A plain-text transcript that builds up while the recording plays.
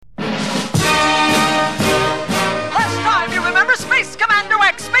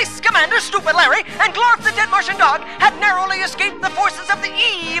Stupid Larry and Glorf the Dead Martian Dog had narrowly escaped the forces of the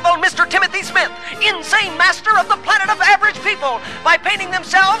evil Mr. Timothy Smith, insane master of the planet of average people, by painting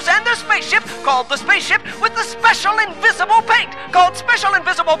themselves and their spaceship, called the spaceship, with the special invisible paint, called Special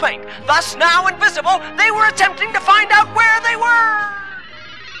Invisible Paint. Thus, now invisible, they were attempting to find out where they were.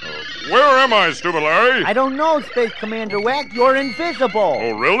 Where am I, Stupid Larry? I don't know, Space Commander Wack. You're invisible.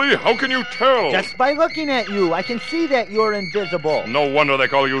 Oh, really? How can you tell? Just by looking at you. I can see that you're invisible. No wonder they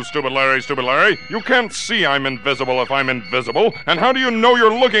call you Stupid Larry, Stupid Larry. You can't see I'm invisible if I'm invisible. And how do you know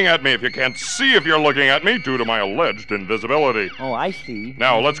you're looking at me if you can't see if you're looking at me due to my alleged invisibility? Oh, I see.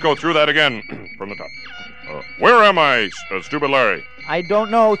 Now, let's go through that again from the top. Where am I, Stupid Larry? I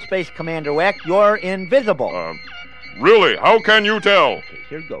don't know, Space Commander Wack. You're invisible. Really? How can you tell? Okay,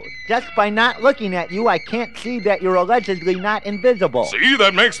 here goes. Just by not looking at you, I can't see that you're allegedly not invisible. See,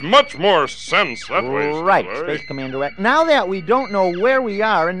 that makes much more sense that way. Right, Space Commander Wack. Now that we don't know where we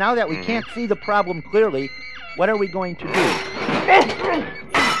are, and now that we can't see the problem clearly, what are we going to do?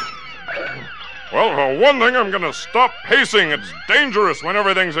 Well, for one thing, I'm going to stop pacing. It's dangerous when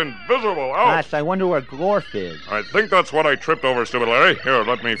everything's invisible. Ouch. Gosh, I wonder where Glorf is. I think that's what I tripped over, Stupid Larry. Here,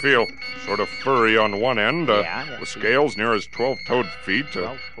 let me feel. Sort of furry on one end, with scales near his 12-toed feet,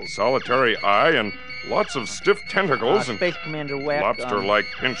 a solitary eye, and lots of stiff tentacles, and Space Commander Wack, lobster-like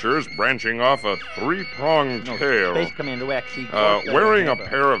pinchers branching off a three-pronged tail. Space Commander Wack, see, wearing a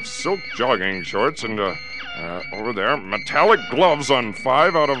pair of silk jogging shorts and over there, metallic gloves on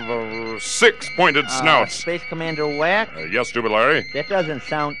 5 out of 6 pointed snouts. Space Commander Wack? Yes, Stupid Larry? That doesn't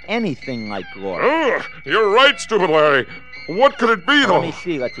sound anything like Glorf. You're right, Stupid Larry. What could it be, though? Let me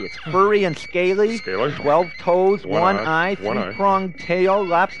see. Let's see. It's furry and scaly. 12 toes, one eye, three-pronged tail,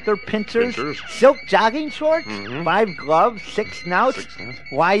 lobster pincers, silk jogging shorts, 5 gloves, 6 snouts.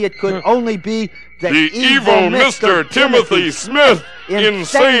 Why, it could only be the evil Mr. Timothy Smith,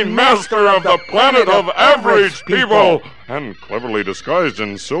 insane master of the planet of average people, and cleverly disguised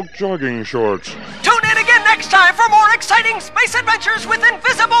in silk jogging shorts. Tune in again next time for more exciting space adventures with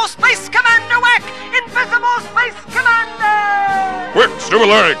Invisible Space Commander Wack! Invisible Space Commander! Quick, Stupid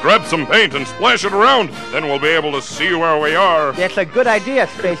Larry, grab some paint and splash it around. Then we'll be able to see where we are. That's a good idea,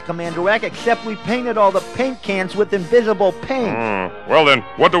 Space Commander Wack, except we painted all the paint cans with invisible paint. Well then,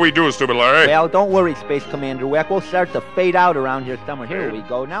 what do we do, Stupid Larry? Well, don't worry, Space Commander Wack. We'll start to fade out around here somewhere. Here we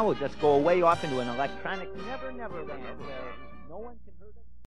go. Now we'll just go way off into an electronic never land where no one can...